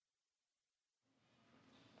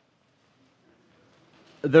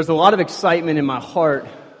There's a lot of excitement in my heart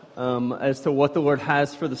as to what the Lord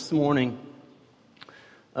has for this morning,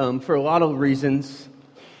 for a lot of reasons.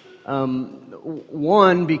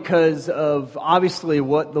 One, because of obviously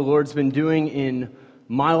what the Lord's been doing in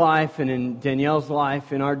my life and in Danielle's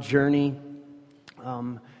life, in our journey.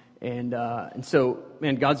 And so,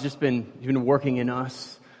 man, God's just been working in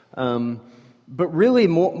us. But really,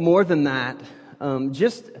 more than that,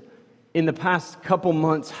 just in the past couple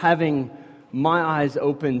months, having my eyes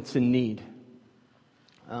open to need,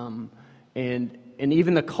 and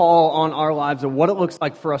even the call on our lives of what it looks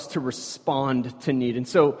like for us to respond to need. And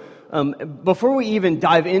so, before we even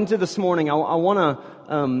dive into this morning, I want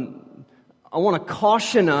to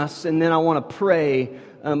caution us, and then I want to pray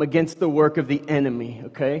against the work of the enemy.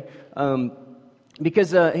 Okay.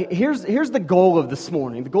 Because here's the goal of this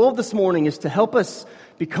morning. The goal of this morning is to help us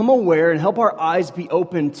become aware and help our eyes be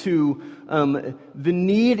open to the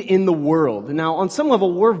need in the world. Now, on some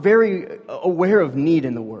level, we're very aware of need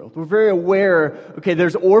in the world. We're very aware, okay,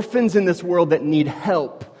 there's orphans in this world that need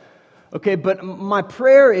help. Okay, but my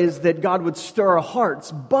prayer is that God would stir our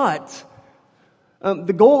hearts. But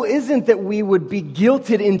the goal isn't that we would be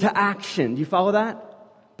guilted into action. Do you follow that?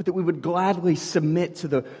 But that we would gladly submit to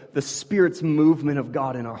the Spirit's movement of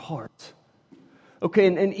God in our heart. Okay,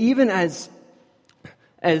 and even as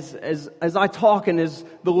I talk and as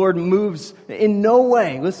the Lord moves, in no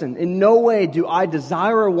way do I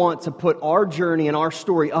desire or want to put our journey and our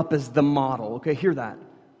story up as the model. Okay, hear that.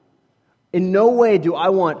 In no way do I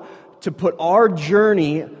want to put our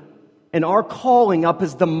journey and our calling up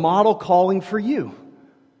as the model calling for you.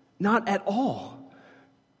 Not at all.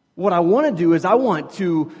 What I want to do is I want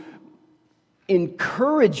to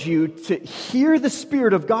encourage you to hear the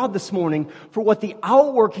Spirit of God this morning for what the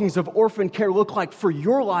outworkings of orphan care look like for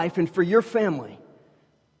your life and for your family.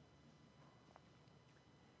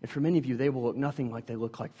 And for many of you, they will look nothing like they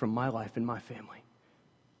look like from my life and my family.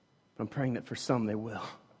 But I'm praying that for some they will.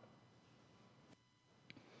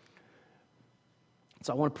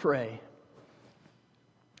 So I want to pray,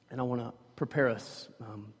 and I want to prepare us.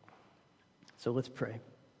 So let's pray.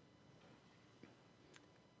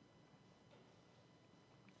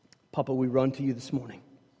 Papa, we run to you this morning.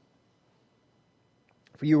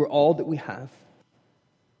 For you are all that we have.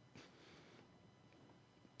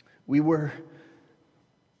 We were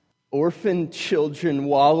orphan children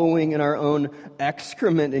wallowing in our own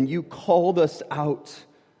excrement, and you called us out.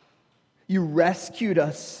 You rescued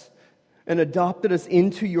us and adopted us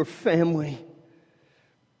into your family.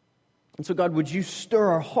 And so, God, would you stir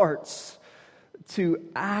our hearts to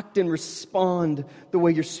act and respond the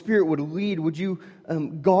way your Spirit would lead? Would you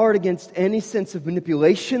guard against any sense of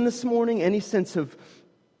manipulation this morning, any sense of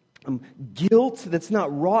guilt that's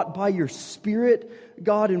not wrought by your Spirit,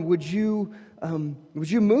 God? And would you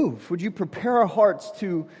move? Would you prepare our hearts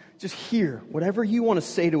to just hear whatever you want to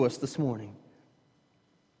say to us this morning?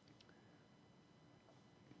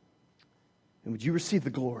 And would you receive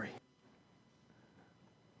the glory?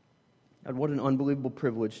 God, what an unbelievable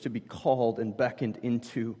privilege to be called and beckoned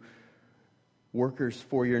into workers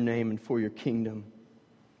for your name and for your kingdom.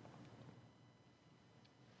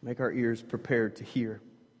 Make our ears prepared to hear.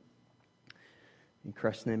 In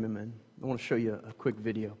Christ's name, amen. I want to show you a quick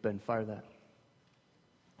video. Ben, fire that.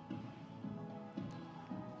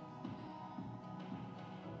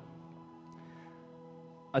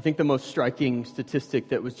 I think the most striking statistic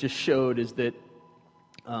that was just showed is that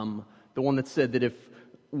the one that said that if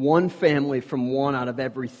one family from one out of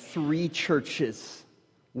every three churches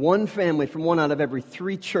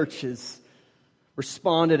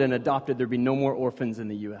responded and adopted, there'd be no more orphans in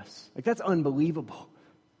the U.S. Like, that's unbelievable.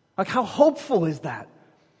 Like, how hopeful is that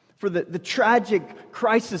for the tragic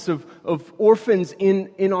crisis of orphans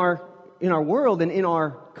in our world and in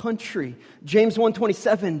our country? James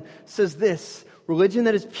 1:27 says this: religion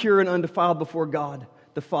that is pure and undefiled before God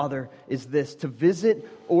the Father is this, to visit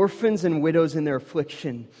orphans and widows in their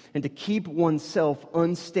affliction and to keep oneself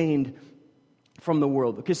unstained from the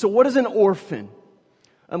world. Okay, so what is an orphan?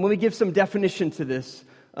 Let me give some definition to this.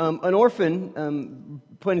 An orphan,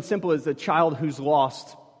 plain and simple, is a child who's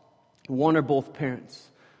lost one or both parents.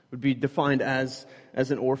 Would be defined as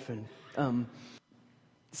an orphan.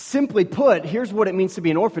 Simply put, here's what it means to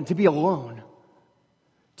be an orphan: to be alone.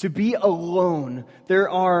 To be alone. There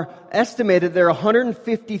are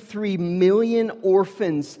 153 million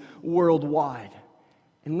orphans worldwide.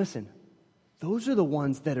 And listen, those are the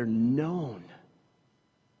ones that are known.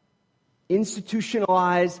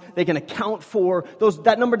 Institutionalized, they can account for those.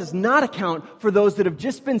 That number does not account for those that have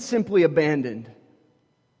just been simply abandoned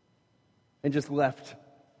and just left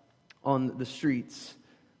on the streets.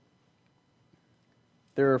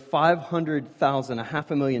 There are 500,000,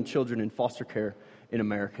 500,000 children in foster care in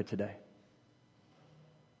America today.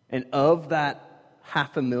 And of that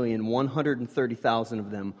 500,000, 130,000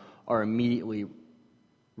 of them are immediately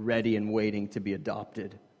ready and waiting to be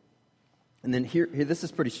adopted. And then here, this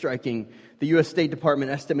is pretty striking. The U.S. State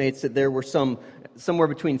Department estimates that there were somewhere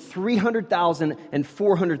between 300,000 and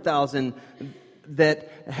 400,000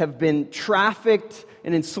 that have been trafficked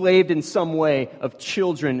and enslaved in some way of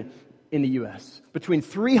children in the U.S. Between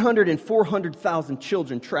 300 and 400,000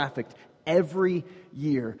 children trafficked every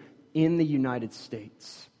year in the United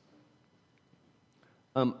States.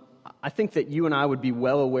 I think that you and I would be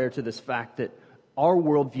well aware to this fact that our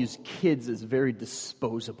world views kids as very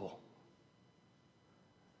disposable.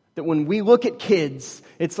 That when we look at kids,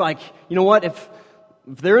 it's like, you know what, if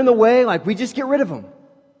they're in the way, like we just get rid of them.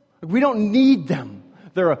 We don't need them.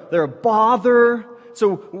 They're a bother.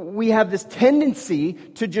 So we have this tendency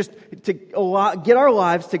to get our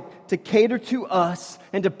lives to cater to us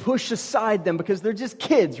and to push aside them because they're just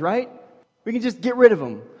kids, right? We can just get rid of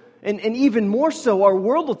them. And even more so, our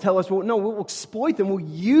world will tell us, well, no, we'll exploit them. We'll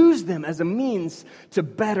use them as a means to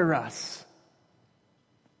better us,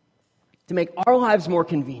 to make our lives more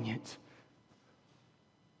convenient,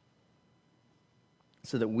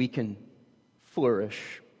 so that we can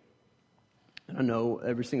flourish. And I know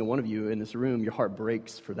every single one of you in this room, your heart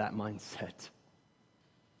breaks for that mindset.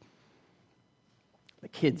 The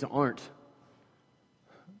kids aren't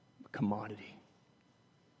a commodity.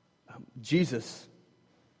 Jesus,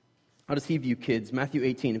 how does he view kids? Matthew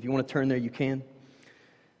 18, if you want to turn there, you can.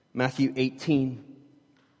 Matthew 18,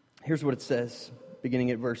 here's what it says,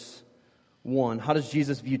 beginning at verse 1. How does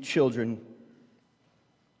Jesus view children?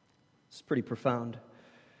 It's pretty profound.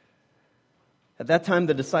 At that time,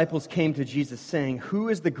 the disciples came to Jesus saying, "Who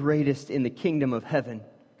is the greatest in the kingdom of heaven?"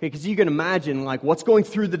 Okay, because you can imagine like what's going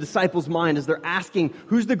through the disciples' mind as they're asking,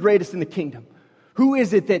 who's the greatest in the kingdom? Who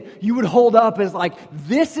is it that you would hold up as like,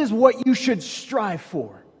 this is what you should strive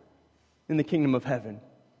for in the kingdom of heaven?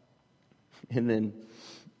 And then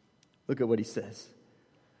look at what he says.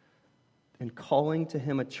 And calling to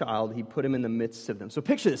him a child, he put him in the midst of them. So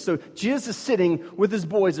picture this. So Jesus is sitting with his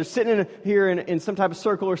boys. They're sitting here in some type of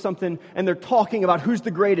circle or something, and they're talking about who's the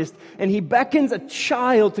greatest. And he beckons a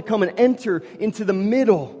child to come and enter into the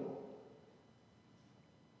middle.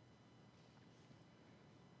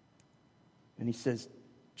 And he says,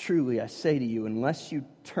 "Truly, I say to you, unless you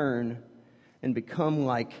turn and become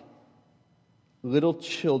like little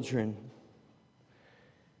children,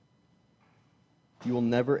 you will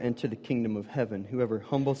never enter the kingdom of heaven. Whoever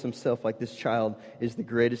humbles himself like this child is the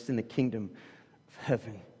greatest in the kingdom of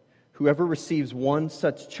heaven. Whoever receives one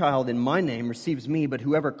such child in my name receives me, but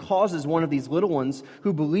whoever causes one of these little ones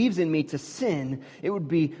who believes in me to sin, it would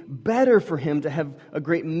be better for him to have a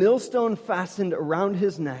great millstone fastened around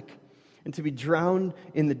his neck and to be drowned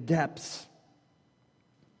in the depths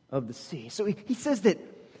of the sea." So he says that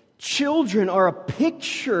children are a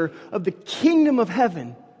picture of the kingdom of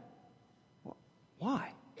heaven.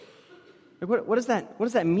 Why? What does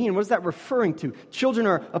that mean? What is that referring to? Children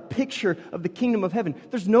are a picture of the kingdom of heaven.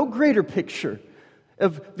 There's no greater picture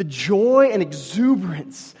of the joy and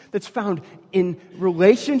exuberance that's found in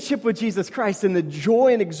relationship with Jesus Christ and the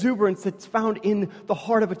joy and exuberance that's found in the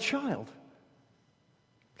heart of a child.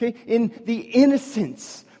 Okay? In the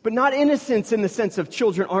innocence, but not innocence in the sense of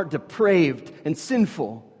children aren't depraved and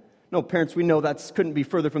sinful. No, parents, we know that couldn't be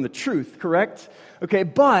further from the truth, correct? Okay,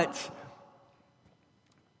 but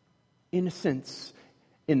innocence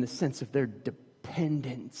in the sense of their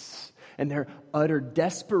dependence and their utter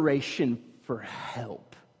desperation for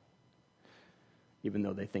help, even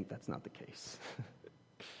though they think that's not the case.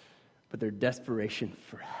 But their desperation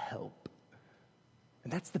for help.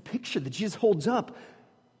 And that's the picture that Jesus holds up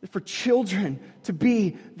for children to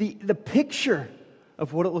be the picture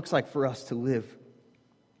of what it looks like for us to live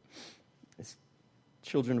as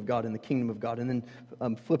children of God in the kingdom of God. And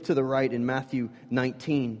then flip to the right in Matthew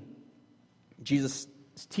 19. Jesus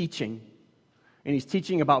is teaching, and he's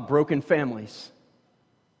teaching about broken families,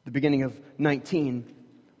 the beginning of 19.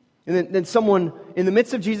 And then someone, in the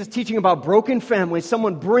midst of Jesus teaching about broken families,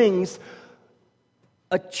 someone brings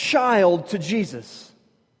a child to Jesus.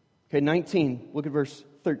 Okay, 19, look at verse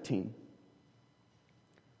 13.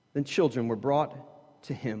 Then children were brought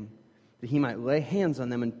to him, that he might lay hands on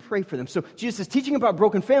them and pray for them. So Jesus is teaching about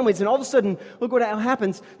broken families, and all of a sudden, look what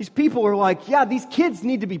happens. These people are like, yeah, these kids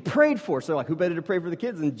need to be prayed for. So they're like, who better to pray for the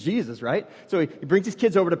kids than Jesus, right? So he brings these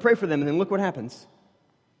kids over to pray for them, and then look what happens.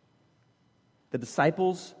 The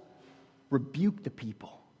disciples rebuke the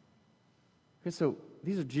people. Okay, so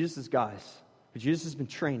these are Jesus' guys. But Jesus has been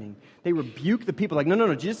training. They rebuke the people like,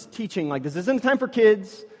 no, Jesus is teaching like this isn't a time for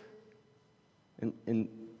kids. And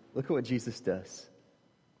look at what Jesus does.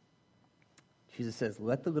 Jesus says,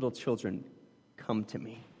 let the little children come to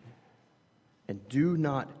me and do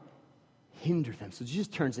not hinder them. So Jesus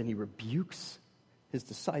turns and he rebukes his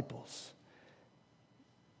disciples.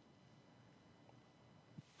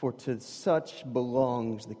 For to such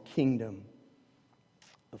belongs the kingdom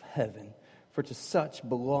of heaven. For to such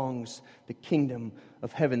belongs the kingdom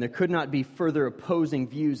of heaven. There could not be further opposing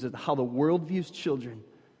views of how the world views children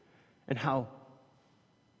and how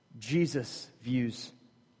Jesus views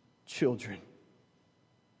children.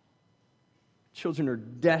 Children are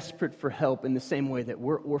desperate for help in the same way that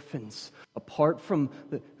we're orphans. Apart from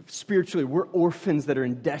spiritually, we're orphans that are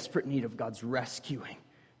in desperate need of God's rescuing.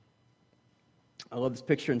 I love this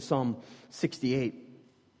picture in Psalm 68.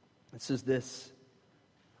 It says this: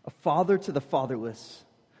 a father to the fatherless,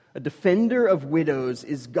 a defender of widows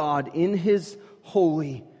is God in his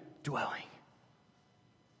holy dwelling.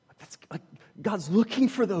 That's like God's looking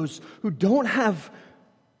for those who don't have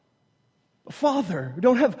a father, who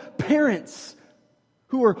don't have parents,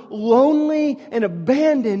 who are lonely and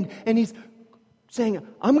abandoned, and he's saying,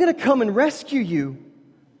 I'm going to come and rescue you.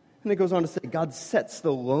 And it goes on to say, God sets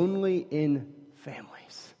the lonely in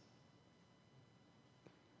families.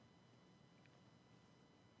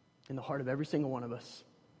 In the heart of every single one of us,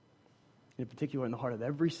 in particular in the heart of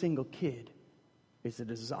every single kid, is a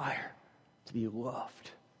desire to be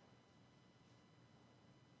loved.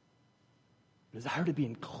 A desire to be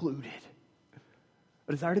included.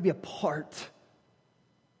 A desire to be a part.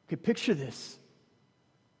 Okay, picture this.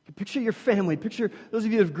 Picture your family. Picture those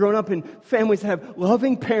of you that have grown up in families that have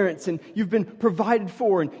loving parents and you've been provided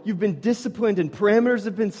for and you've been disciplined and parameters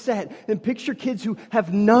have been set. And picture kids who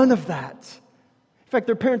have none of that. In fact,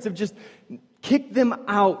 their parents have just kicked them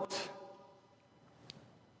out.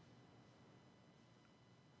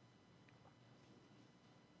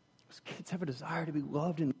 Those kids have a desire to be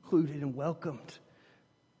loved and included and welcomed.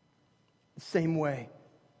 The same way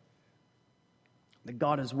that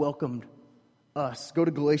God has welcomed us. Go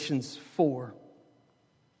to Galatians 4.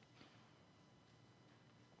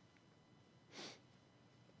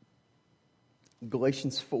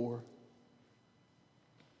 Galatians 4.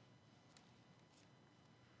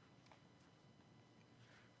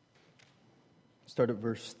 Start at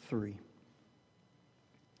verse 3.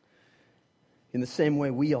 In the same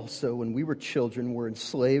way, we also, when we were children, were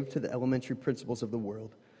enslaved to the elementary principles of the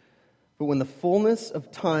world. But when the fullness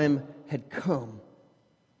of time had come,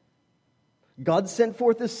 God sent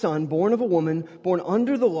forth His Son, born of a woman, born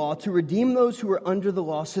under the law, to redeem those who were under the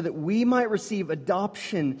law, so that we might receive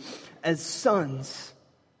adoption as sons.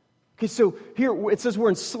 Okay, so here it says we're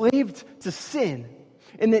enslaved to sin.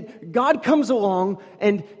 And that God comes along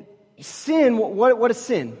and sin, what is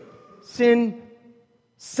sin? Sin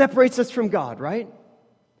separates us from God, right?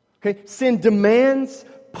 Okay, sin demands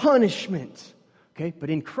punishment. Okay, but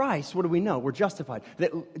in Christ, what do we know? We're justified.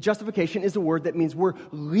 That justification is a word that means we're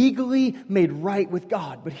legally made right with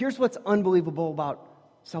God. But here's what's unbelievable about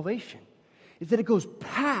salvation, is that it goes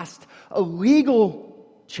past a legal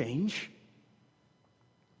change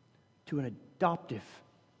to an adoptive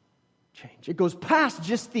change. It goes past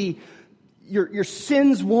just your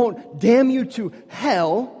sins won't damn you to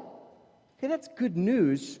hell. Okay, that's good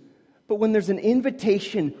news. But when there's an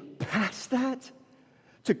invitation past that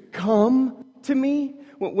to come to me,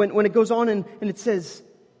 when it goes on and it says,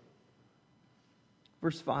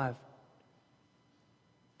 verse 5,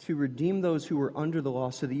 to redeem those who were under the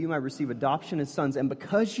law so that you might receive adoption as sons. And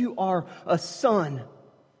because you are a son,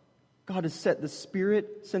 God has sent the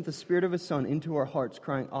Spirit of His Son into our hearts,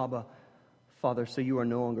 crying, Abba, Father. So you are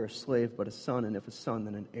no longer a slave, but a son, and if a son,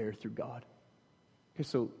 then an heir through God. Okay,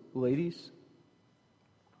 so ladies,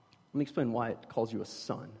 let me explain why it calls you a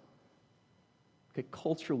son. Okay,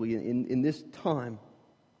 culturally, in this time,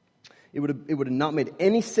 it would have not made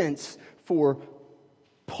any sense for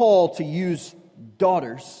Paul to use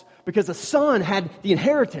daughters, because a son had the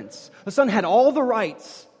inheritance. A son had all the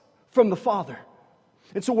rights from the father.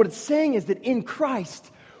 And so what it's saying is that in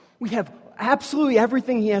Christ, we have absolutely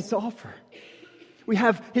everything He has to offer. We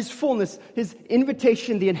have His fullness, His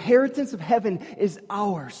invitation, the inheritance of heaven is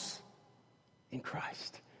ours in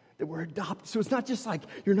Christ. That we're adopted. So it's not just like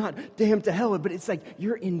you're not damned to hell, but it's like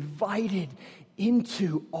you're invited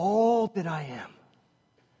into all that I am.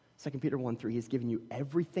 2 Peter 1:3, He's given you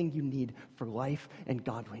everything you need for life and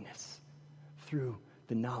godliness through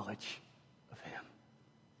the knowledge of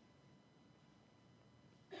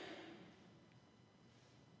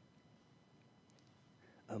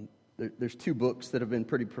Him. There's two books that have been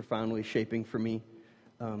pretty profoundly shaping for me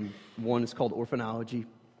One is called Orphanology,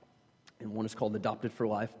 and one is called Adopted for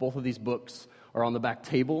Life. Both of these books are on the back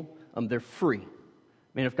table. They're free.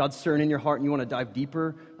 Man, if God's stirring in your heart and you want to dive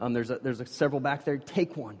deeper, there's several back there.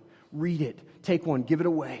 Take one, read it, take one, give it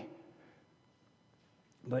away.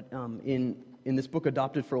 But in this book,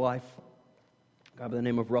 Adopted for Life, a guy by the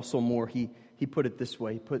name of Russell Moore, he put it this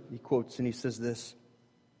way. He quotes and he says this.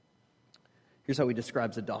 Here's how he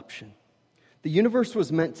describes adoption. The universe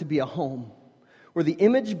was meant to be a home where the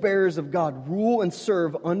image bearers of God rule and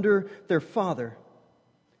serve under their Father.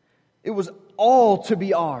 It was all to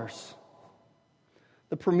be ours.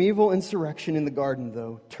 The primeval insurrection in the garden,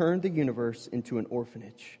 though, turned the universe into an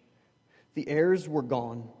orphanage. The heirs were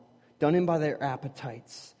gone, done in by their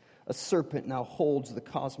appetites. A serpent now holds the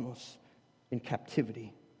cosmos in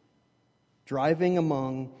captivity, driving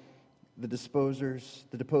among the deposers,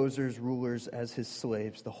 rulers as his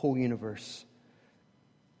slaves. The whole universe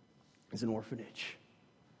is an orphanage.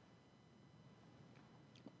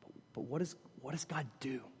 But what does God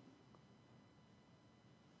do?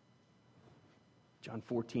 John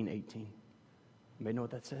 14:18. You may know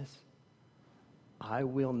what that says. I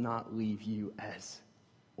will not leave you as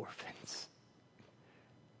orphans.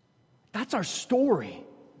 That's our story.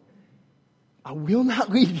 I will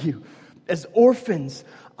not leave you as orphans.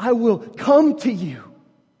 I will come to you.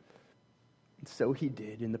 And so he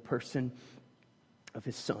did in the person of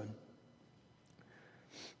his Son.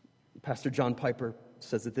 Pastor John Piper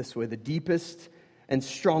says it this way: the deepest and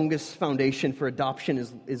strongest foundation for adoption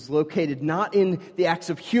is located not in the acts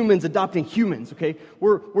of humans adopting humans, okay?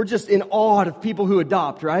 We're just in awe of people who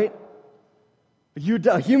adopt, right?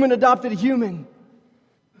 A human adopted a human.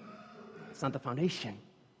 It's not the foundation.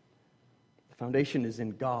 The foundation is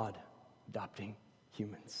in God adopting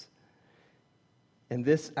humans. And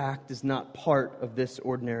this act is not part of this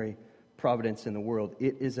ordinary providence in the world.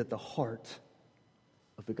 It is at the heart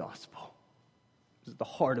of the gospel. It's at the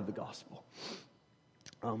heart of the gospel.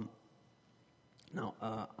 I'm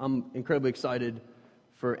incredibly excited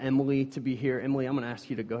for Emily to be here. Emily, I'm going to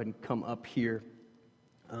ask you to go ahead and come up here.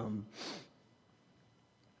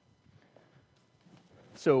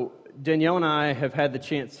 So Danielle and I have had the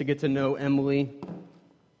chance to get to know Emily,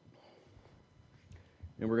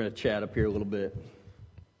 and we're going to chat up here a little bit.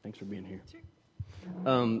 Thanks for being here.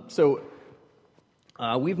 Sure.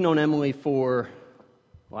 We've known Emily for,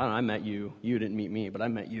 well, I met you. You didn't meet me, but I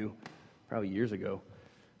met you probably years ago.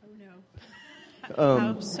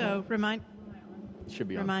 Oh, no. Remind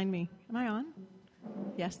me. Am I on?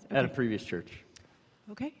 Yes. Okay. At a previous church.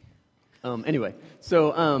 Okay. Anyway,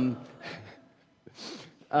 so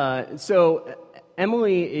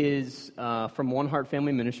Emily is from One Heart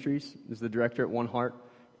Family Ministries. Is the director at One Heart,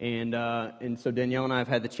 and so Danielle and I have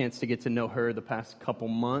had the chance to get to know her the past couple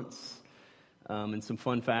months in some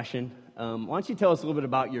fun fashion. Why don't you tell us a little bit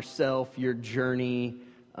about yourself, your journey,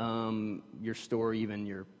 your story, even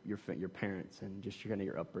your parents, and just kind of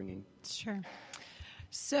your upbringing? Sure.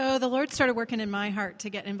 So the Lord started working in my heart to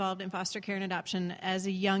get involved in foster care and adoption as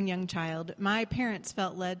a young child. My parents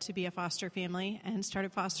felt led to be a foster family and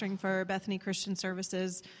started fostering for Bethany Christian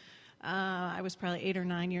Services. I was probably 8 or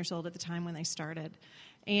 9 years old at the time when they started.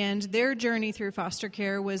 And their journey through foster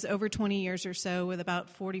care was over 20 years or so, with about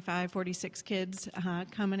 45, 46 kids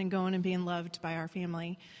coming and going and being loved by our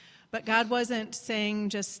family. But God wasn't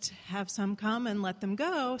saying just have some come and let them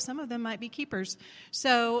go. Some of them might be keepers.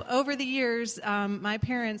 So over the years, my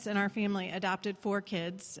parents and our family adopted 4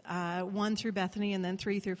 kids, 1 through Bethany and then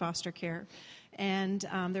 3 through foster care. And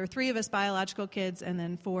there were 3 of us biological kids and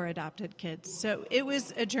then 4 adopted kids. So it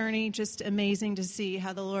was a journey, just amazing to see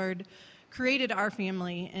how the Lord created our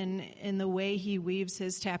family in the way he weaves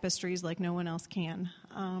his tapestries like no one else can.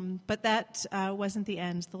 But that wasn't the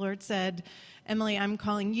end. The Lord said, Emily, I'm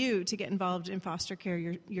calling you to get involved in foster care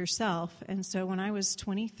yourself. And so when I was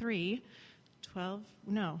 12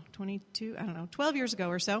 years ago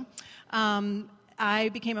or so, I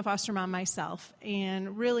became a foster mom myself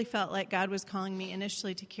and really felt like God was calling me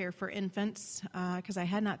initially to care for infants because I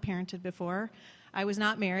had not parented before. I was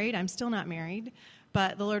not married. I'm still not married.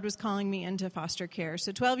 But the Lord was calling me into foster care.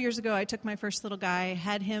 So 12 years ago, I took my first little guy,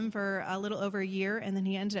 had him for a little over a year, and then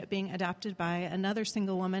he ended up being adopted by another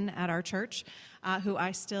single woman at our church, who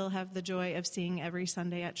I still have the joy of seeing every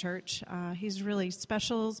Sunday at church. He's really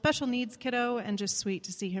special needs kiddo, and just sweet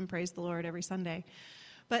to see him praise the Lord every Sunday.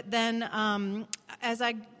 But then as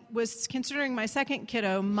I was considering my second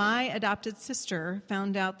kiddo, my adopted sister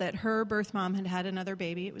found out that her birth mom had had another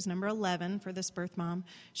baby. It was number 11 for this birth mom.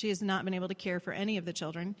 She has not been able to care for any of the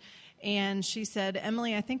children. And she said,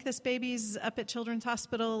 Emily, I think this baby's up at Children's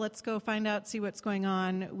Hospital. Let's go find out, see what's going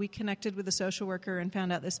on. We connected with a social worker and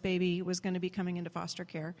found out this baby was going to be coming into foster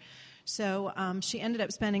care. So she ended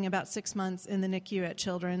up spending about 6 months in the NICU at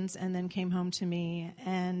Children's and then came home to me.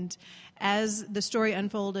 And as the story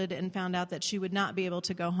unfolded and found out that she would not be able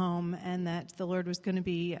to go home and that the Lord was going to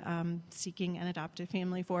be seeking an adoptive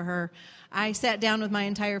family for her, I sat down with my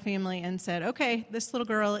entire family and said, okay, this little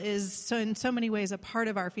girl is in so many ways a part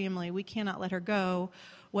of our family. We cannot let her go.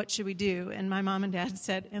 What should we do? And my mom and dad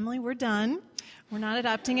said, Emily, we're done. We're not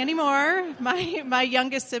adopting anymore. My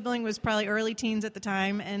youngest sibling was probably early teens at the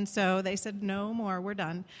time, and so they said, no more, we're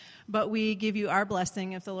done. But we give you our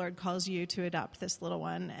blessing if the Lord calls you to adopt this little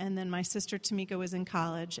one. And then my sister Tamika was in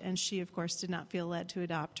college, and she, of course, did not feel led to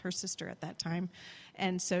adopt her sister at that time.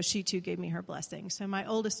 And so she, too, gave me her blessing. So my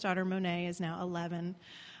oldest daughter, Monet, is now 11.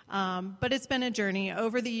 But it's been a journey.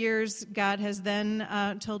 Over the years, God has then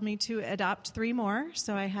told me to adopt 3 more.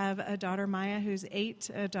 So I have a daughter, Maya, who's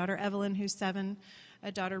 8, a daughter, Evelyn, who's 7,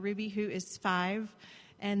 a daughter, Ruby, who is 5.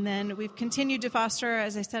 And then we've continued to foster.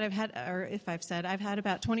 As I said, I've had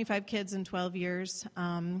about 25 kids in 12 years.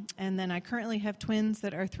 And then I currently have twins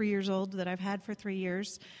that are 3 years old that I've had for 3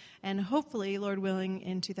 years. And hopefully, Lord willing,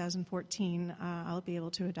 in 2014, I'll be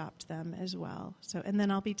able to adopt them as well. So, and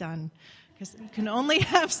then I'll be done. Because you can only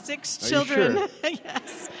have 6 children. Sure?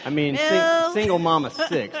 Yes. I mean, single mama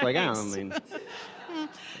 6. Like, I don't mean.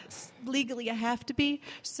 Legally, I have to be.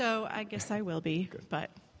 So I guess I will be. Good. But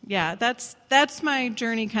yeah, that's my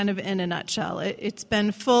journey kind of in a nutshell. It's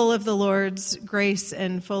been full of the Lord's grace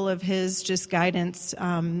and full of His just guidance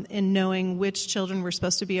in knowing which children were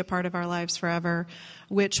supposed to be a part of our lives forever,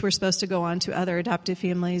 which were supposed to go on to other adoptive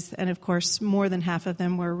families. And of course, more than half of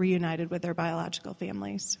them were reunited with their biological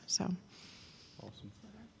families. So. Awesome.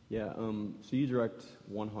 Yeah, so you direct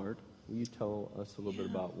One Heart. Will you tell us a little bit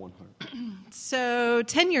about One Heart? So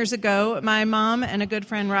 10 years ago, my mom and a good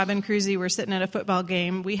friend, Robin Cruzy, were sitting at a football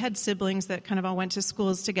game. We had siblings that kind of all went to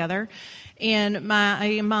schools together. And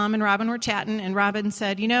my mom and Robin were chatting, and Robin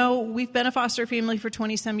said, you know, we've been a foster family for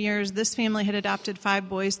 20-some years. This family had adopted 5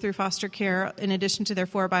 boys through foster care in addition to their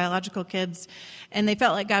 4 biological kids, and they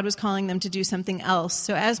felt like God was calling them to do something else.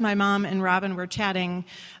 So as my mom and Robin were chatting,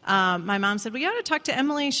 my mom said, we ought to talk to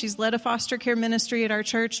Emily. She's led a foster care ministry at our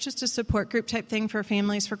church, just a support group type thing for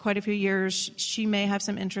families for quite a few years. She may have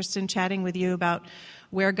some interest in chatting with you about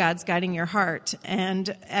where God's guiding your heart.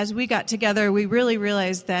 And as we got together, we really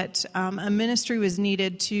realized that a ministry was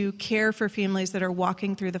needed to care for families that are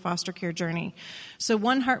walking through the foster care journey. So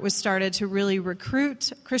One Heart was started to really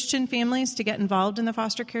recruit Christian families to get involved in the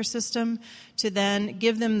foster care system, to then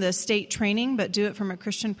give them the state training, but do it from a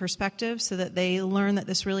Christian perspective so that they learn that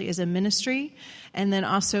this really is a ministry, and then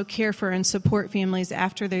also care for and support families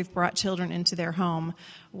after they've brought children into their home,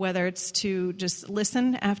 whether it's to just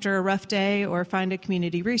listen after a rough day or find a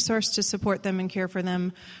community resource to support them and care for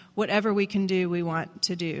them. Whatever we can do, we want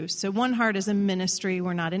to do. So One Heart is a ministry.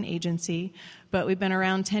 We're not an agency, but we've been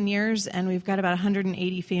around 10 years, and we've got about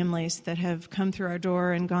 180 families that have come through our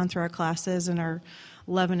door and gone through our classes and are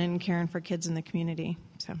loving and caring for kids in the community.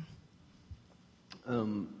 So,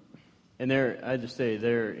 and I just say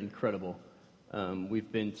they're incredible.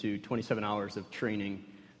 We've been to 27 hours of training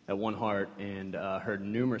at One Heart and heard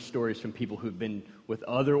numerous stories from people who've been with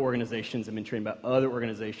other organizations and been trained by other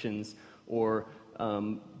organizations, or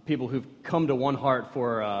people who've come to One Heart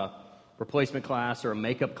for a replacement class or a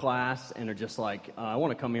makeup class and are just like, I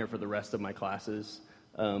want to come here for the rest of my classes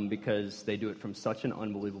because they do it from such an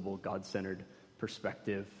unbelievable God-centered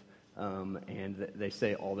perspective. And they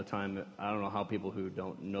say all the time, I don't know how people who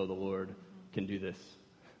don't know the Lord can do this.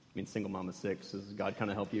 I mean, single mama 6. Does God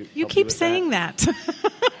kind of help you? You keep saying that.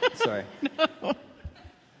 Sorry.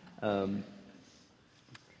 No.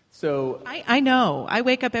 So I know. I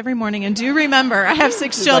wake up every morning and do remember I have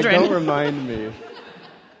 6 children. Like, don't remind me.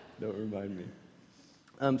 Don't remind me.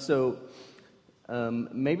 So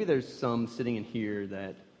maybe there's some sitting in here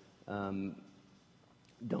that don't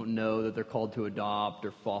know that they're called to adopt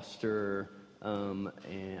or foster.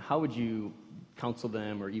 And how would you counsel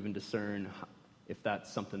them or even discern if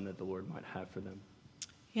that's something that the Lord might have for them?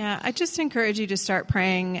 Yeah, I just encourage you to start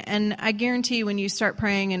praying. And I guarantee when you start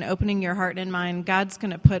praying and opening your heart and mind, God's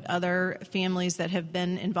going to put other families that have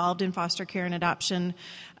been involved in foster care and adoption,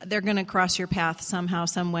 they're going to cross your path somehow,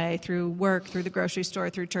 some way, through work, through the grocery store,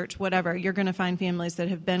 through church, whatever. You're going to find families that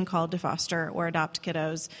have been called to foster or adopt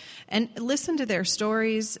kiddos. And listen to their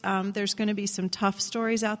stories. There's going to be some tough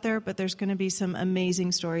stories out there, but there's going to be some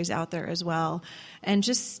amazing stories out there as well. And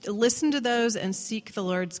just listen to those and seek the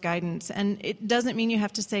Lord's guidance. And it doesn't mean you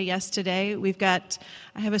have to say yes today.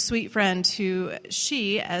 I have a sweet friend who,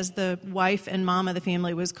 she, as the wife and mom of the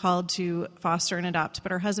family, was called to foster and adopt,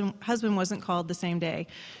 but her husband wasn't called the same day.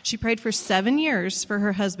 She prayed for 7 years for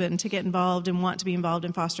her husband to get involved and want to be involved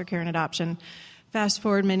in foster care and adoption. Fast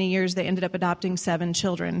forward many years, they ended up adopting 7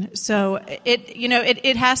 children. So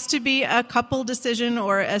it has to be a couple decision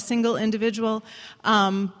or a single individual,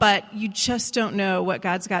 but you just don't know what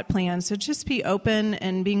God's got planned. So just be open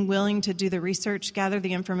and being willing to do the research, gather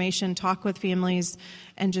the information, talk with families,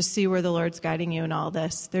 and just see where the Lord's guiding you in all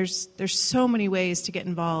this. There's so many ways to get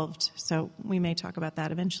involved. So we may talk about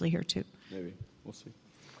that eventually here too. Maybe. We'll see.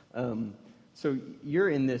 So you're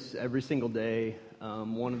in this every single day.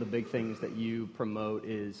 One of the big things that you promote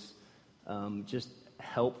is just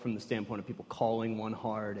help from the standpoint of people calling One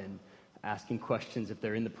Heart and asking questions if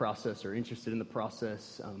they're in the process or interested in the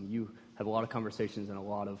process. You have a lot of conversations and a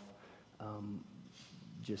lot of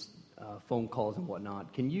phone calls and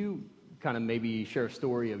whatnot. Can you kind of maybe share a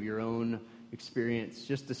story of your own experience,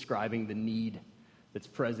 just describing the need that's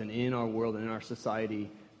present in our world and in our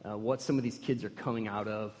society, what some of these kids are coming out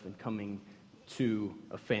of and coming to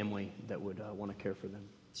a family that would want to care for them?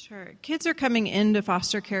 Sure. Kids are coming into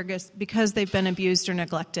foster care because they've been abused or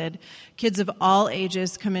neglected. Kids of all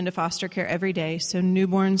ages come into foster care every day, so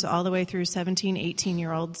newborns all the way through 17,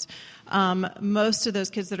 18-year-olds. Most of those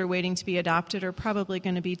kids that are waiting to be adopted are probably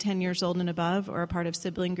going to be 10 years old and above or a part of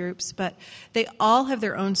sibling groups, but they all have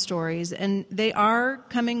their own stories, and they are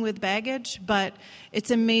coming with baggage, but it's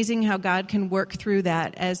amazing how God can work through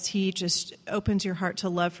that as He just opens your heart to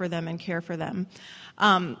love for them and care for them.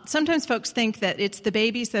 Sometimes folks think that it's the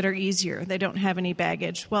babies that are easier. They don't have any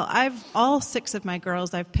baggage. Well, all 6 of my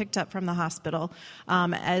girls I've picked up from the hospital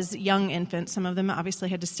as young infants. Some of them obviously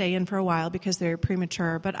had to stay in for a while because they were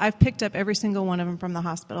premature, but I've picked up every single one of them from the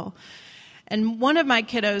hospital. And one of my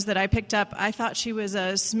kiddos that I picked up, I thought she was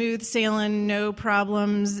a smooth sailing, no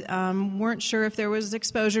problems, weren't sure if there was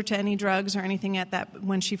exposure to any drugs or anything at that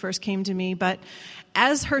when she first came to me. But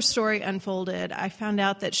as her story unfolded, I found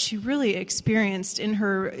out that she really experienced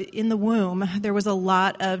in the womb, there was a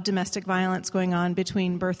lot of domestic violence going on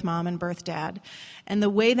between birth mom and birth dad. And the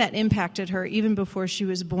way that impacted her, even before she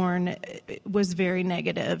was born, was very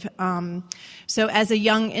negative. So as a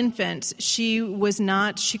young infant, she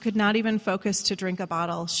could not even focus to drink a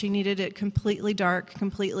bottle. She needed it completely dark,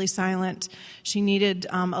 completely silent. She needed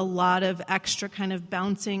a lot of extra kind of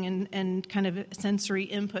bouncing and kind of sensory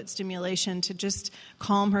input stimulation to just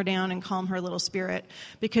calm her down and calm her little spirit,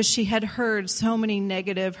 because she had heard so many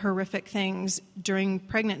negative, horrific things during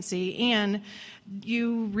pregnancy. And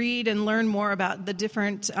you read and learn more about the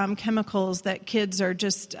different chemicals that kids are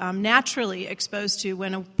just naturally exposed to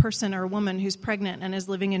when a person or a woman who's pregnant and is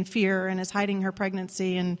living in fear and is hiding her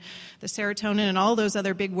pregnancy, and the serotonin and all those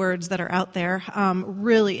other big words that are out there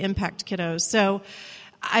really impact kiddos. So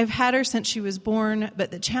I've had her since she was born,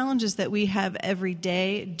 but the challenges that we have every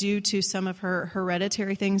day due to some of her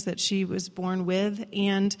hereditary things that she was born with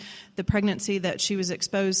and the pregnancy that she was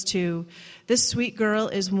exposed to. This sweet girl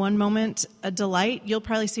is one moment a delight. You'll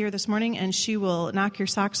probably see her this morning and she will knock your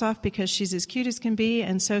socks off because she's as cute as can be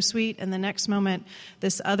and so sweet. And the next moment,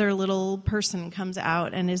 this other little person comes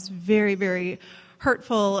out and is very, very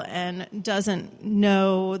hurtful and doesn't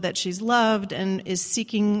know that she's loved and is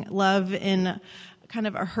seeking love in kind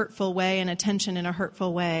of a hurtful way and attention in a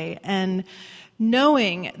hurtful way. And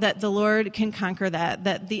knowing that the Lord can conquer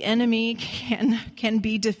that the enemy can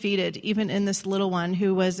be defeated, even in this little one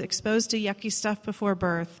who was exposed to yucky stuff before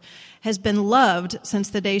birth, has been loved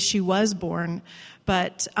since the day she was born,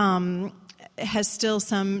 but has still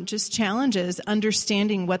some just challenges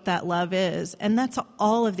understanding what that love is. And that's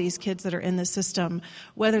all of these kids that are in the system.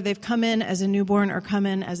 Whether they've come in as a newborn or come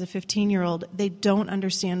in as a 15-year-old, they don't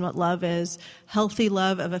understand what love is, healthy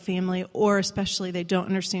love of a family, or especially they don't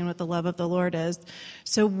understand what the love of the Lord is.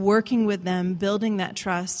 So working with them, building that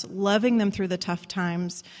trust, loving them through the tough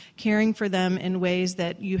times, caring for them in ways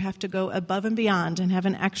that you have to go above and beyond and have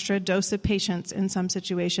an extra dose of patience in some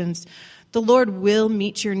situations. The Lord will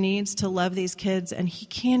meet your needs to love these kids, and He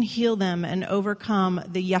can heal them and overcome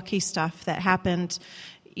the yucky stuff that happened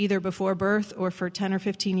either before birth or for 10 or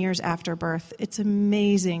 15 years after birth. It's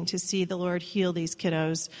amazing to see the Lord heal these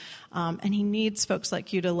kiddos. And he needs folks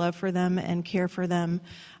like you to love for them and care for them,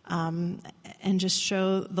 and just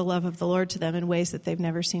show the love of the Lord to them in ways that they've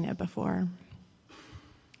never seen it before.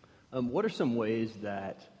 What are some ways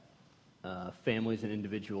that families and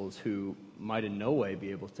individuals who might in no way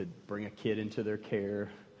be able to bring a kid into their care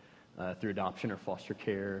through adoption or foster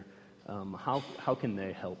care, how can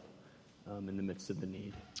they help in the midst of the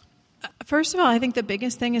need? First of all, I think the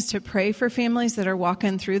biggest thing is to pray for families that are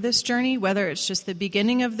walking through this journey, whether it's just the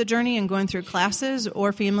beginning of the journey and going through classes,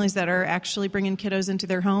 or families that are actually bringing kiddos into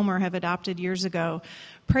their home or have adopted years ago.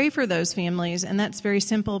 Pray for those families, and that's very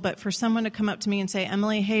simple. But for someone to come up to me and say,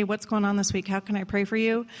 Emily, hey, what's going on this week? How can I pray for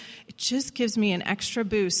you? It just gives me an extra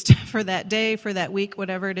boost for that day, for that week,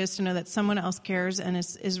 whatever it is, to know that someone else cares and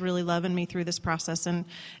is really loving me through this process and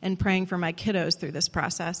praying for my kiddos through this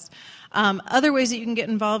process. Other ways that you can get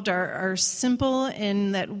involved are simple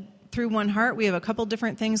in that through One Heart, we have a couple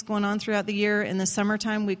different things going on throughout the year. In the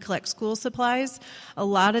summertime, we collect school supplies. A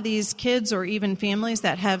lot of these kids, or even families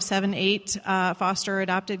that have 7, 8 foster or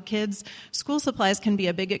adopted kids, school supplies can be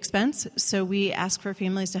a big expense. So we ask for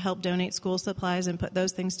families to help donate school supplies and put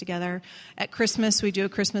those things together. At Christmas, we do a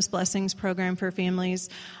Christmas blessings program for families.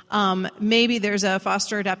 Maybe there's a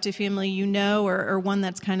foster adoptive family you know, or one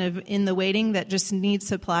that's kind of in the waiting that just needs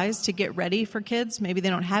supplies to get ready for kids. Maybe they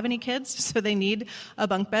don't have any kids, so they need a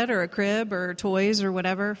bunk bed or a crib or toys or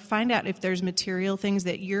whatever. Find out if there's material things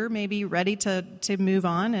that you're maybe ready to move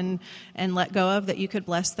on and let go of that you could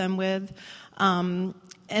bless them with. And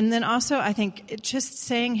then also, I think just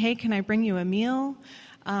saying, hey, can I bring you a meal?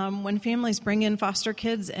 When families bring in foster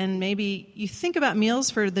kids, and maybe you think about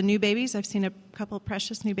meals for the new babies. I've seen a couple of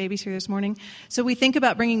precious new babies here this morning. So we think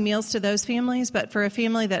about bringing meals to those families, but for a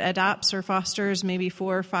family that adopts or fosters maybe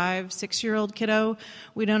 4, 5, 6-year-old kiddo,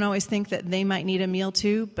 we don't always think that they might need a meal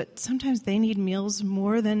too, but sometimes they need meals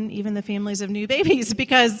more than even the families of new babies,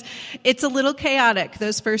 because it's a little chaotic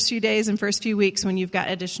those first few days and first few weeks when you've got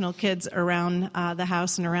additional kids around the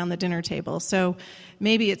house and around the dinner table. So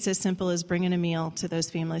maybe it's as simple as bringing a meal to those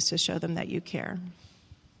families to show them that you care.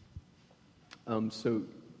 So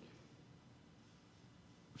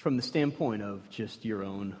from the standpoint of just your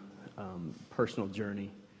own personal journey,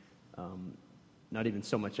 not even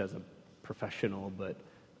so much as a professional, but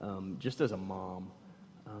just as a mom,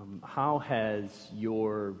 how has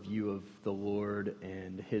your view of the Lord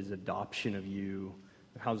and his adoption of you,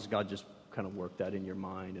 how does God just kind of work that in your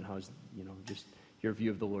mind, and how's, just your view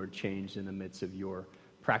of the Lord changed in the midst of your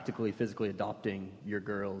practically, physically adopting your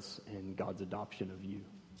girls and God's adoption of you?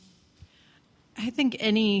 I think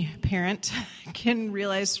any parent can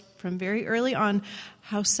realize from very early on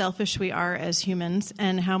how selfish we are as humans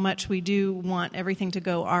and how much we do want everything to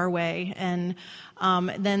go our way. And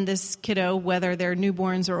then this kiddo, whether they're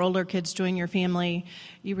newborns or older kids join your family,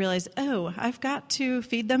 you realize, oh, I've got to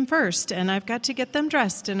feed them first, and I've got to get them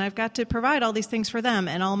dressed, and I've got to provide all these things for them,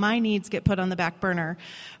 and all my needs get put on the back burner.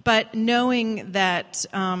 But knowing that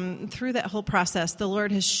through that whole process, the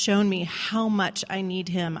Lord has shown me how much I need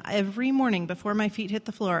him. Every morning before my feet hit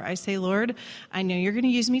the floor, I say, Lord, I know you're going to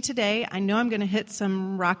use me today. I know I'm going to hit some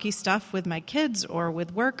rocky stuff with my kids or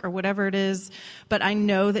with work or whatever it is, but I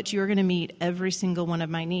know that you're going to meet every single one of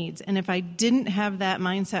my needs. And if I didn't have that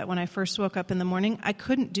mindset when I first woke up in the morning, I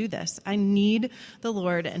couldn't do this. I need the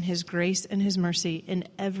Lord and his grace and his mercy in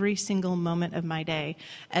every single moment of my day.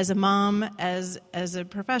 As a mom, as a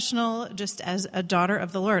professional, just as a daughter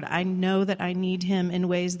of the Lord, I know that I need him in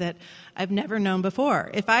ways that I've never known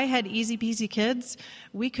before. If I had easy peasy kids,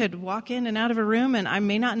 we could walk in and out of a room and I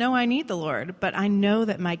may not know I need the Lord, but I know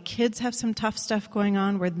that my kids have some tough stuff going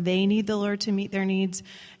on where they need the Lord to meet their needs.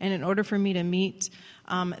 And in order for me to meet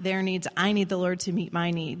their needs, I need the Lord to meet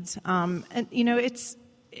my needs.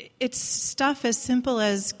 It's stuff as simple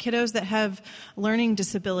as kiddos that have learning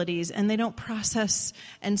disabilities and they don't process.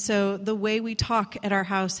 And so the way we talk at our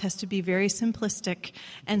house has to be very simplistic.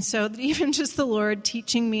 And so even just the Lord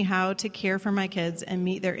teaching me how to care for my kids and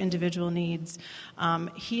meet their individual needs,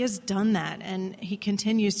 he has done that, and he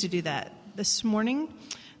continues to do that. This morning,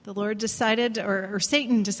 the Lord decided, or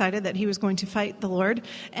Satan decided, that he was going to fight the Lord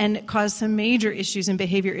and cause some major issues and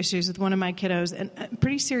behavior issues with one of my kiddos, and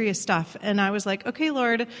pretty serious stuff. And I was like, okay,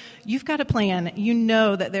 Lord, you've got a plan. You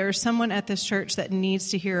know that there's someone at this church that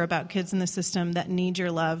needs to hear about kids in the system that need your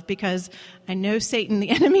love, because I know Satan, the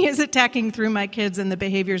enemy, is attacking through my kids and the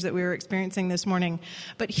behaviors that we were experiencing this morning.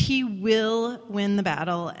 But he will win the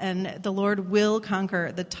battle, and the Lord will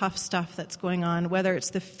conquer the tough stuff that's going on, whether it's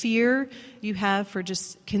the fear you have for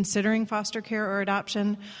just considering foster care or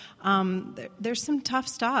adoption. There's some tough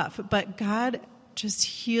stuff, but God just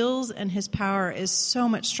heals, and his power is so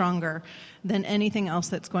much stronger than anything else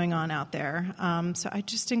that's going on out there. So I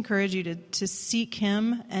just encourage you to seek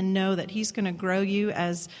him and know that he's going to grow you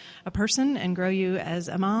as a person and grow you as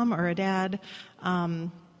a mom or a dad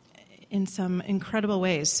in some incredible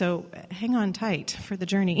ways. So hang on tight for the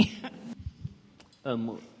journey.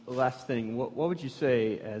 Last thing, what would you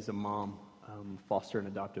say as a mom, foster and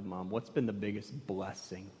adoptive mom, what's been the biggest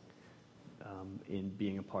blessing in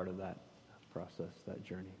being a part of that process, that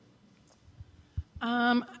journey?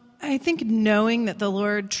 I think knowing that the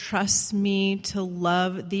Lord trusts me to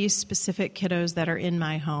love these specific kiddos that are in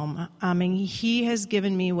my home. I mean, he has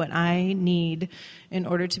given me what I need in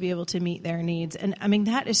order to be able to meet their needs. And I mean,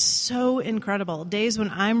 that is so incredible. Days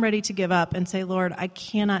when I'm ready to give up and say, Lord, I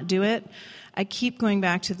cannot do it, I keep going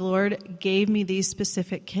back to the Lord gave me these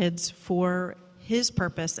specific kids for his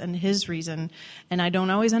purpose and his reason, and I don't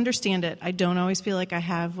always understand it. I don't always feel like I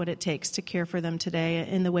have what it takes to care for them today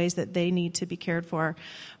in the ways that they need to be cared for,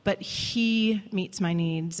 but he meets my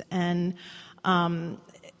needs. And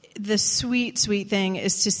the sweet thing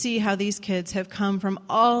is to see how these kids have come from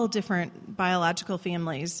all different biological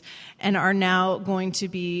families and are now going to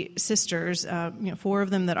be sisters, 4 of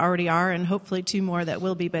them that already are, and hopefully 2 more that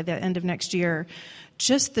will be by the end of next year.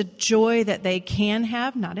 Just the joy that they can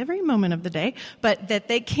have, not every moment of the day, but that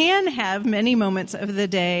they can have many moments of the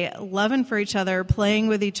day, loving for each other, playing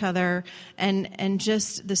with each other, and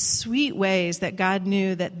just the sweet ways that God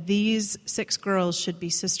knew that these 6 girls should be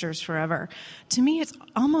sisters forever. To me, it's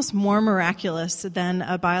almost more miraculous than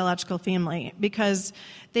a biological family, because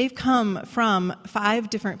they've come from 5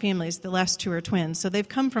 different families. The last 2 are twins. So they've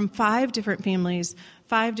come from 5 different families,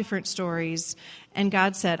 5 different stories, and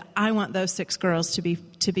God said, I want those 6 girls to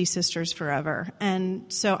be sisters forever.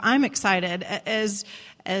 And so I'm excited, as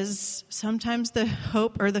sometimes the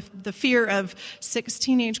hope or the fear of 6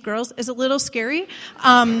 teenage girls is a little scary.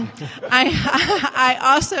 I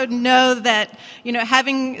also know that,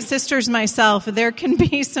 having sisters myself, there can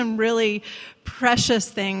be some really precious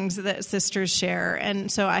things that sisters share.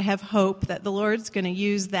 And so I have hope that the Lord's going to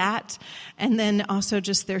use that. And then also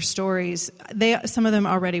just their stories. Some of them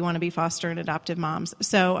already want to be foster and adoptive moms.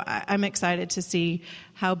 So I'm excited to see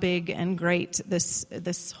how big and great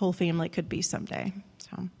this whole family could be someday.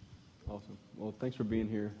 So. Awesome. Well, thanks for being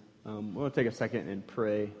here. I want to take a second and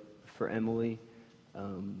pray for Emily.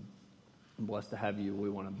 I'm blessed to have you.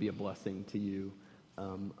 We want to be a blessing to you.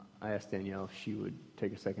 I asked Danielle if she would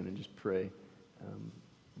take a second and just pray.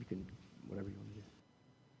 You can, whatever you want to do.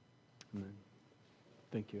 Amen.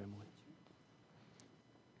 Thank you, Emily.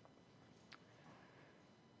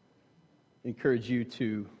 Encourage you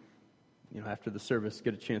to, after the service,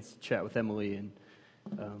 get a chance to chat with Emily, and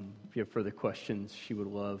if you have further questions, she would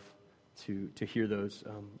love to hear those.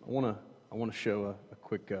 I want to show a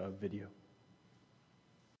quick video.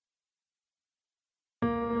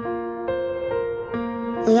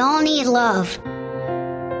 We all need love.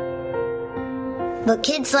 But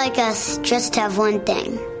kids like us just have one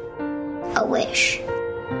thing. A wish.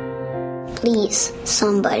 Please,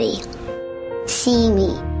 somebody, see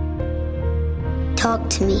me. Talk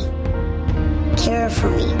to me. Care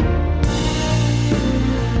for me.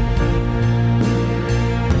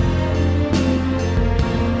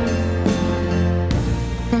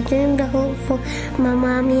 I dream to hope for my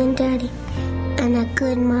mommy and daddy, and a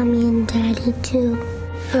good mommy and daddy too.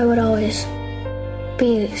 I would always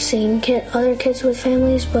be seeing other kids with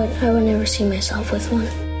families, but I would never see myself with one.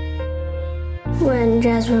 When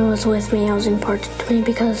Jasmine was with me, I was important to me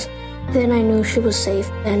because then I knew she was safe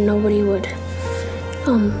and nobody would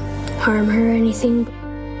harm her or anything.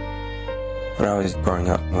 When I was growing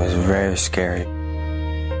up, it was very scary.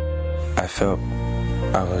 I felt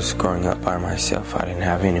I was growing up by myself. I didn't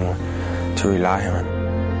have anyone to rely on.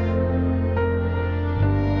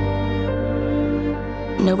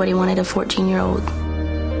 Nobody wanted a 14-year-old.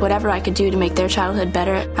 Whatever I could do to make their childhood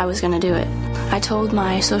better, I was going to do it. I told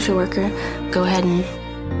my social worker, go ahead and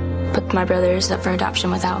put my brothers up for adoption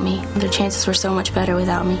without me. Their chances were so much better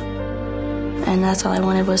without me. And that's all I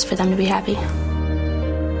wanted, was for them to be happy.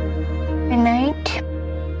 At night,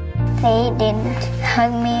 they didn't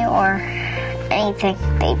hug me or anything.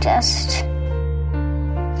 They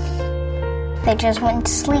just went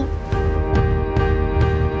to sleep.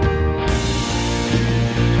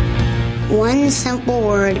 One simple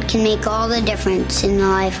word can make all the difference in the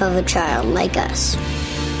life of a child like us.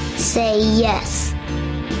 Say yes,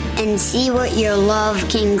 and see what your love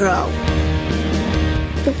can grow.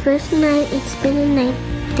 The first night it's been a night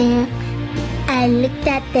there, I looked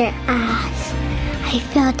at their eyes. I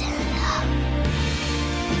felt love.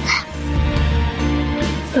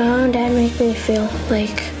 Mom and Dad make me feel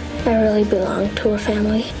like I really belong to a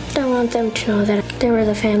family. I want them to know that they were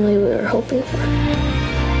the family we were hoping for.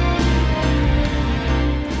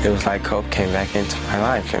 It was like hope came back into my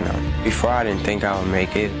life, Before I didn't think I would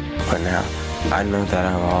make it, but now I know that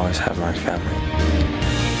I will always have my family.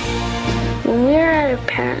 When we were at our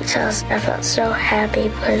parents' house, I felt so happy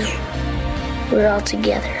because we were all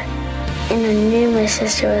together. And I knew my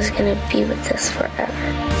sister was going to be with us forever.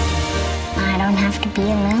 I don't have to be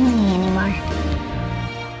lonely anymore.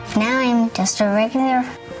 Now I'm just a regular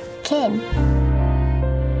kid.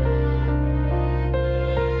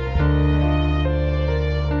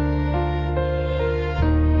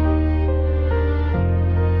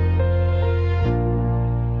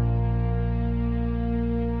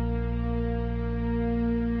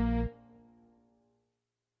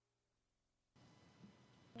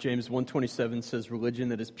 James 1:27 says, religion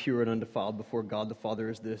that is pure and undefiled before God the Father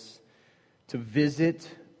is this, to visit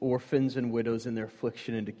orphans and widows in their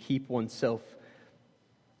affliction and to keep oneself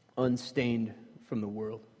unstained from the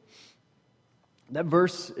world. That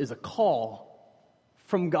verse is a call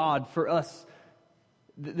from God for us.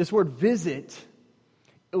 This word visit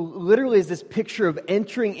literally is this picture of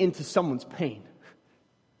entering into someone's pain.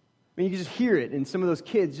 I mean, you can just hear it in some of those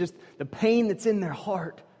kids, just the pain that's in their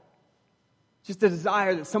heart. Just a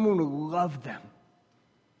desire that someone would love them.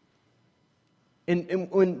 And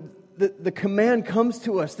when the command comes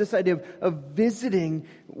to us, this idea of visiting,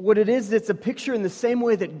 what it is, it's a picture in the same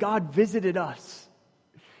way that God visited us.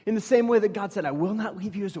 In the same way that God said, I will not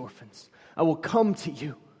leave you as orphans. I will come to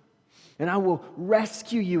you. And I will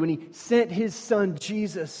rescue you. And He sent His Son,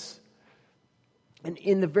 Jesus. And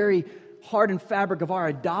in the very heart and fabric of our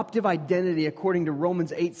adoptive identity, according to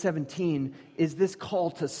Romans 8:17, is this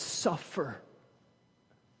call to suffer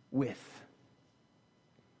with.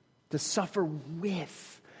 To suffer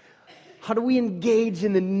with. How do we engage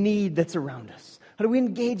in the need that's around us? How do we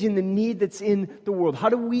engage in the need that's in the world? How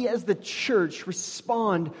do we as the church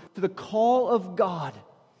respond to the call of God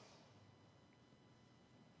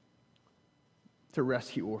to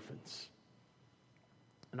rescue orphans?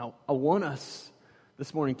 And I want us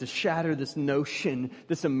this morning to shatter this notion,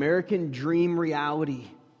 this American dream reality.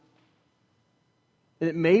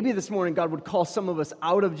 And maybe this morning God would call some of us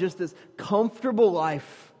out of just this comfortable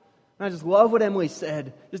life. And I just love what Emily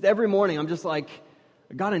said. Just every morning I'm just like,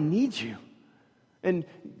 God, I need you. And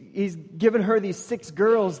He's given her these 6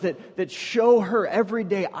 girls that show her every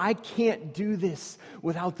day, I can't do this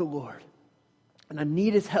without the Lord. And I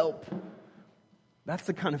need His help. That's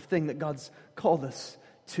the kind of thing that God's called us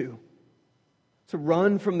to. To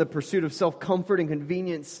run from the pursuit of self-comfort and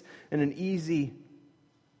convenience and an easy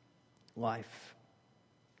life.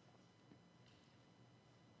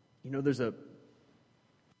 You know, there's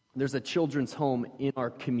a children's home in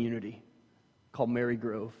our community called Mary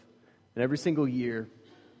Grove. And every single year,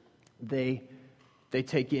 they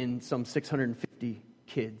take in some 650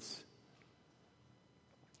 kids.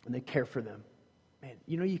 And they care for them. Man,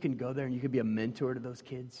 you know, you can go there and you can be a mentor to those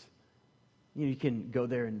kids. You know, you can go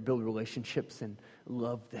there and build relationships and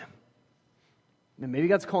love them. And maybe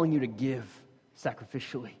God's calling you to give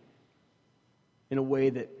sacrificially in a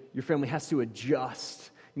way that your family has to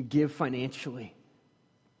adjust and give financially.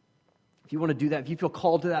 If you want to do that, if you feel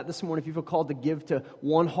called to that this morning, if you feel called to give to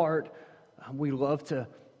One Heart, we love to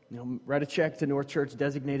write a check to North Church,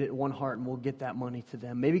 designate it One Heart, and we'll get that money to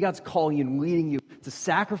them. Maybe God's calling you and leading you to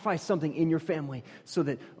sacrifice something in your family so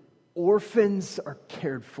that orphans are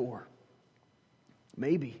cared for.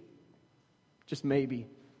 Maybe, just maybe,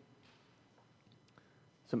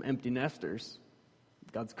 some empty nesters,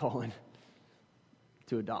 God's calling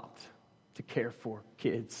to adopt, to care for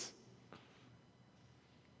kids.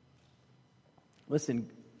 Listen,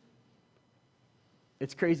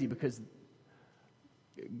 it's crazy because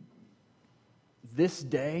this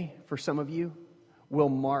day, for some of you, will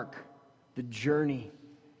mark the journey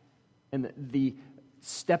and the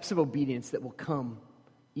steps of obedience that will come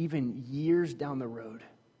even years down the road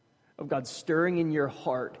of God stirring in your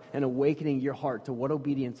heart and awakening your heart to what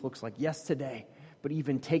obedience looks like. Yes, today, but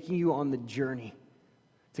even taking you on the journey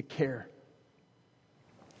to care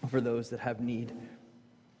for those that have need.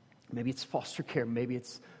 Maybe it's foster care, maybe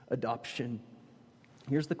it's adoption.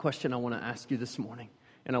 Here's the question I want to ask you this morning,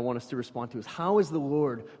 and I want us to respond to is, how is the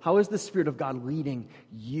Lord, how is the Spirit of God leading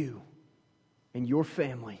you and your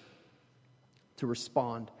family to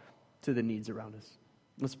respond to the needs around us?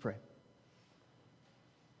 Let's pray.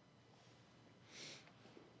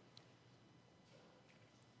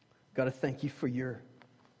 God, I thank you for your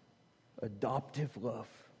adoptive love.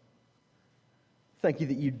 Thank you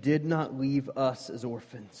that you did not leave us as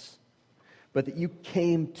orphans, but that you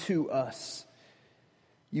came to us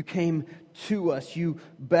You came to us. You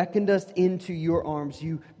beckoned us into your arms.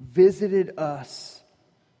 You visited us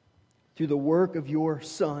through the work of your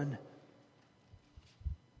Son.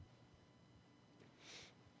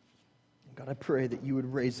 God, I pray that you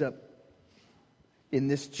would raise up in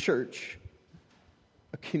this church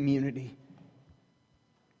a community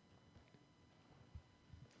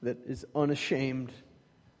that is unashamed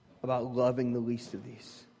about loving the least of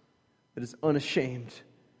these, that is unashamed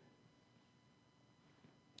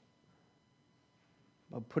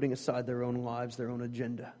about putting aside their own lives, their own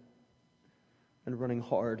agenda, and running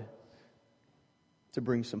hard to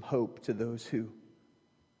bring some hope to those who,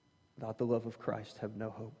 without the love of Christ, have no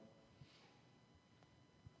hope.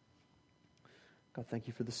 God, thank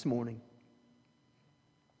you for this morning.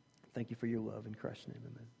 Thank you for your love. In Christ's name,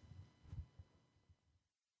 amen.